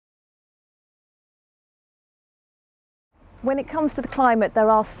When it comes to the climate, there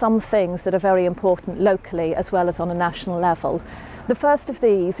are some things that are very important locally as well as on a national level. The first of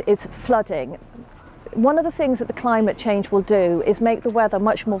these is flooding. One of the things that the climate change will do is make the weather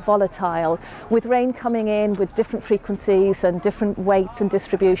much more volatile, with rain coming in with different frequencies and different weights and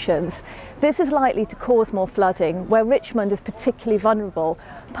distributions. This is likely to cause more flooding, where Richmond is particularly vulnerable,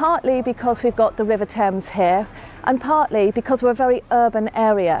 partly because we've got the River Thames here, and partly because we're a very urban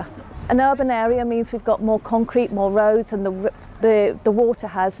area. An urban area means we've got more concrete, more roads, and the water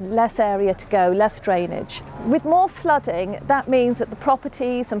has less area to go, less drainage. With more flooding, that means that the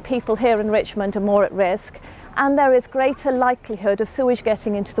properties and people here in Richmond are more at risk, and there is greater likelihood of sewage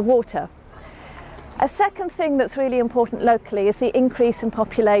getting into the water. A second thing that's really important locally is the increase in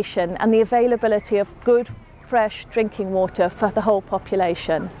population and the availability of good, fresh drinking water for the whole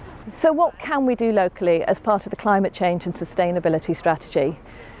population. So what can we do locally as part of the climate change and sustainability strategy?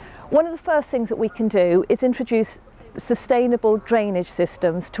 One of the first things that we can do is introduce sustainable drainage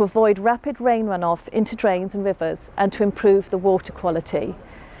systems to avoid rapid rain runoff into drains and rivers and to improve the water quality.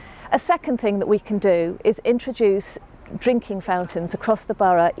 A second thing that we can do is introduce drinking fountains across the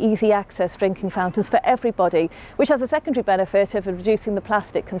borough, easy access drinking fountains for everybody, which has a secondary benefit of reducing the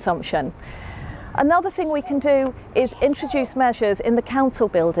plastic consumption. Another thing we can do is introduce measures in the council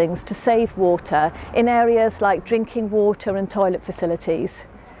buildings to save water in areas like drinking water and toilet facilities.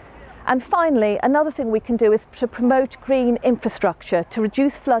 And finally, another thing we can do is to promote green infrastructure to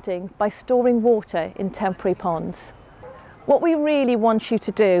reduce flooding by storing water in temporary ponds. What we really want you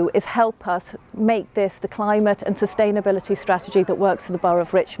to do is help us make this the climate and sustainability strategy that works for the Borough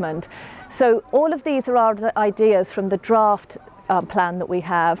of Richmond. So all of these are our ideas from the draft plan that we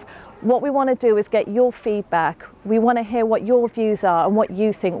have. What we want to do is get your feedback. We want to hear what your views are and what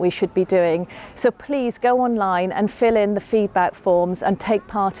you think we should be doing. So please go online and fill in the feedback forms and take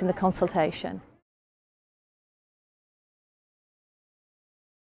part in the consultation.